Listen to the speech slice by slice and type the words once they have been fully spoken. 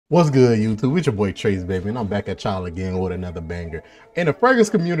What's good, YouTube? It's your boy Trace, baby, and I'm back at y'all again with another banger. In the fragrance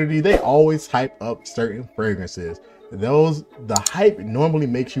community, they always hype up certain fragrances. The hype normally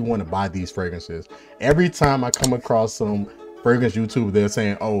makes you want to buy these fragrances. Every time I come across some fragrance YouTuber, they're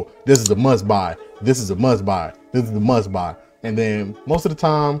saying, oh, this is a must buy, this is a must buy, this is a must buy. And then most of the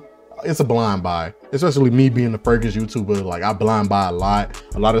time, it's a blind buy, especially me being the fragrance YouTuber. Like, I blind buy a lot.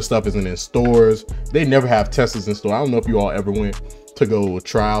 A lot of stuff isn't in stores. They never have testers in store. I don't know if you all ever went to go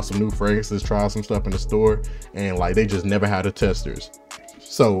try out some new fragrances, try out some stuff in the store, and like they just never had the testers.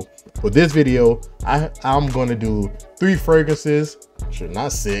 So for this video, I'm gonna do 3 fragrances,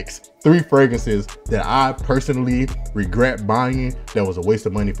 not 6, 3 fragrances that I personally regret buying, that was a waste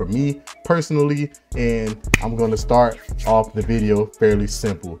of money for me personally. And I'm gonna start off the video fairly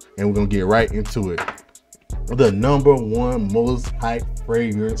simple, and we're gonna get right into it. The #1 most hyped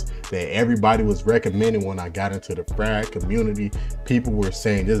fragrance that everybody was recommending when I got into the frag community. People were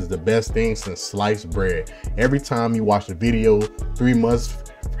saying this is the best thing since sliced bread. Every time you watch the video, 3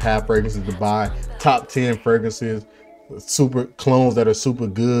 must have fragrances to buy, top 10 fragrances, super clones that are super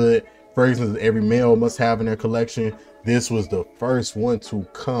good, fragrances every male must have in their collection. This was the first one to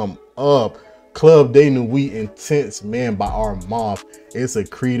come up. Club de Nuit Intense Man by Armaf. It's a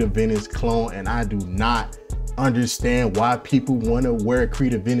Creative Vintage clone, and I do not understand why people want to wear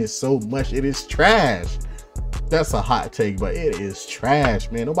Creative Vintage so much. It is trash. That's a hot take, but it is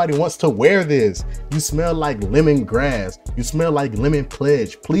trash, man. Nobody wants to wear this. You smell like lemongrass. You smell like lemon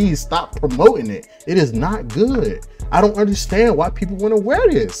pledge. Please stop promoting it. It is not good. I don't understand why people want to wear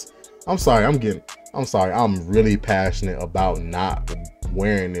this. I'm sorry, I'm really passionate about not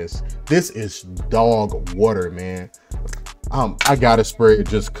wearing this. This is dog water, man. I gotta spray it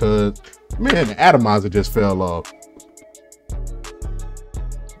just cause, man, the atomizer just fell off.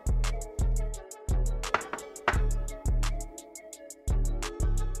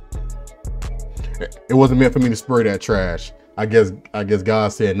 It wasn't meant for me to spray that trash. I guess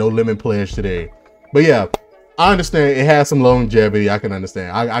God said no lemon pledge today. But yeah, I understand it has some longevity. I can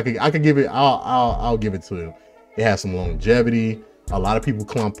understand. I could give it. I'll give it to him. It has some longevity. A lot of people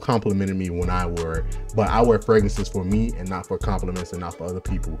complimented me when I wear it, but I wear fragrances for me and not for compliments and not for other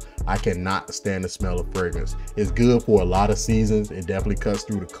people. I cannot stand the smell of fragrance. It's good for a lot of seasons. It definitely cuts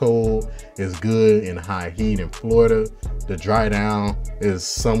through the cold. It's good in high heat in Florida. The dry down is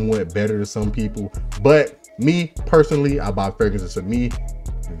somewhat better to some people, but me personally, I buy fragrances for me.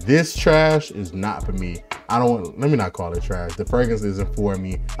 This trash is not for me. Let me not call it trash. The fragrance isn't for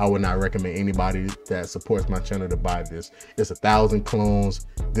me. I would not recommend anybody that supports my channel to buy this. It's 1,000 clones.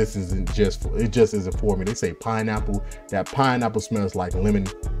 This isn't just, it just isn't for me. They say pineapple. That pineapple smells like lemon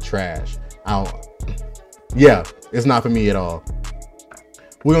trash. Yeah, it's not for me at all.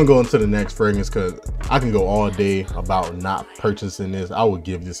 We're gonna go into the next fragrance because I can go all day about not purchasing this. I would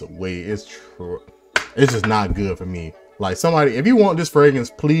give this away. It's just not good for me. Like, somebody, if you want this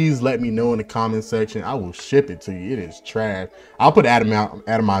fragrance, please let me know in the comment section. I will ship it to you. It is trash. I'll put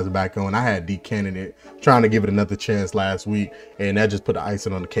atomizer back on. I had decanted it, trying to give it another chance last week, and that just put the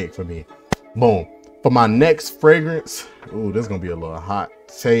icing on the cake for me. Boom. For my next fragrance, ooh, this is gonna be a little hot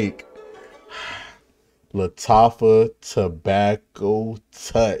take. Lattafa Tobacco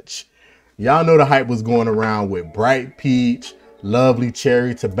Touch. Y'all know the hype was going around with Bright Peach, Lovely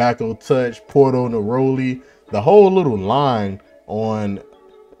Cherry, Tobacco Touch, Porto Neroli. The whole little line on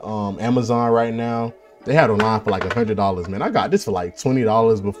Amazon right now, they had a line for like $100, man. I got this for like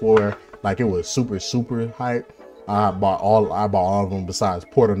 $20 before, like, it was super hype. I bought all of them besides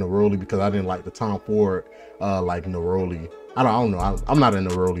Porto Neroli because I didn't like the Tom Ford like Neroli. I don't know. I'm not a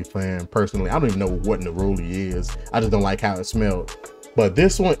Neroli fan personally. I don't even know what Neroli is. I just don't like how it smelled. But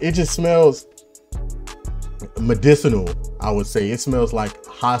this one, it just smells medicinal, I would say. It smells like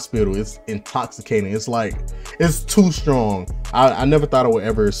hospital. It's intoxicating. It's like, it's too strong. I never thought I would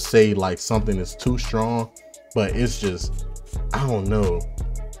ever say like something is too strong, but it's just, I don't know.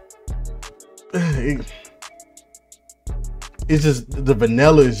 It's just, the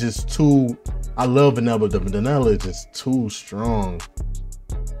vanilla is just too, I love vanilla, but the vanilla is just too strong.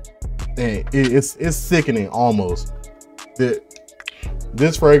 And it's sickening almost.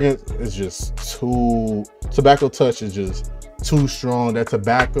 This fragrance is just too, Tobacco Touch is just too strong. That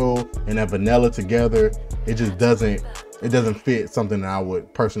tobacco and that vanilla together, it just doesn't fit something that I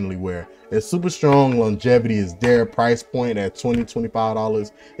would personally wear. It's super strong. Longevity is there. Price point at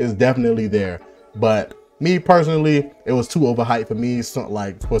 $20–$25 is definitely there. But me personally, it was too overhyped for me.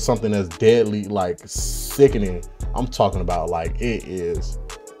 Like, for something that's deadly, like sickening. I'm talking about, like, it is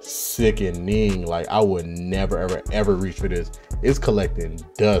sickening. Like, I would never ever reach for this. It's collecting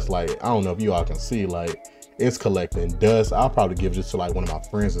dust. Like, I don't know if you all can see, like, it's collecting dust. I'll probably give this to like one of my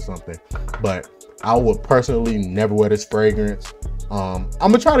friends or something, but I would personally never wear this fragrance. I'm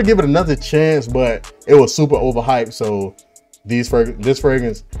gonna try to give it another chance, but it was super overhyped. So this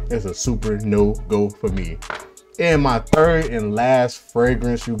fragrance is a super no-go for me. And my third and last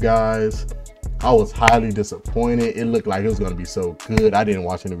fragrance, you guys, I was highly disappointed. It looked like it was gonna be so good. I didn't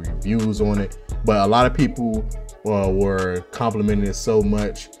watch any reviews on it, but a lot of people were complimenting it so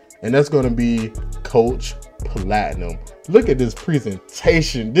much. And that's gonna be Coach Platinum. Look at this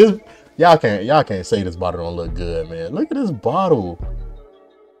presentation. This y'all can't say this bottle don't look good, man. Look at this bottle.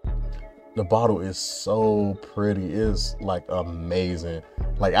 The bottle is so pretty. It's like amazing.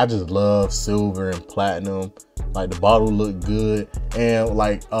 Like, I just love silver and platinum. Like, the bottle looked good, and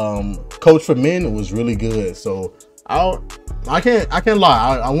like Coach for Men was really good. So I can't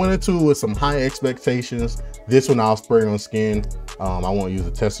lie. I went into with some high expectations. This one I'll spray on skin. I won't use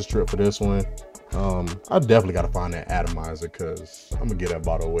a tester strip for this one. I definitely got to find that atomizer because I'm gonna get that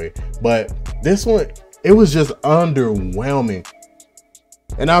bottle away. But this one, it was just underwhelming.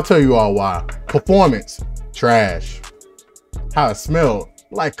 And I'll tell you all why. Performance, trash. How it smelled,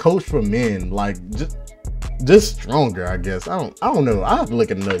 like Coach for Men, like just stronger, I guess. I don't know. I have to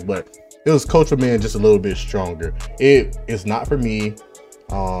look at the notes, but it was Coach for Men, just a little bit stronger. It's not for me.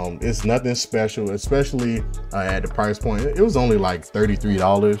 It's nothing special, especially at the price point. It was only like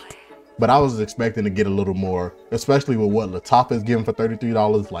 $33, but I was expecting to get a little more, especially with what Lattafa is giving for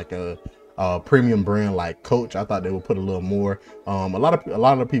 $33, like a premium brand like Coach. I thought they would put a little more. A lot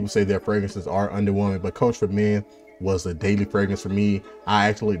of people say their fragrances are underwhelming, but Coach for Men was a daily fragrance for me.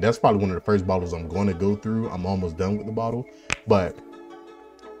 That's probably one of the first bottles I'm going to go through. I'm almost done with the bottle, but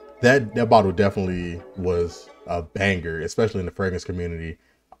that bottle definitely was a banger, especially in the fragrance community.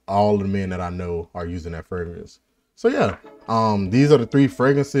 All the men that I know are using that fragrance. So yeah, these are the 3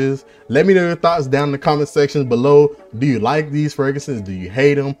 fragrances. Let me know your thoughts down in the comment section below. Do you like these fragrances? Do you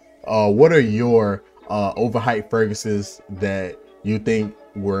hate them? What are your overhyped fragrances that you think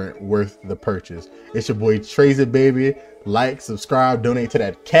weren't worth the purchase? It's your boy Tracy, baby. Like, subscribe, donate to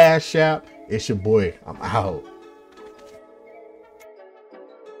that Cash App. It's your boy. I'm out.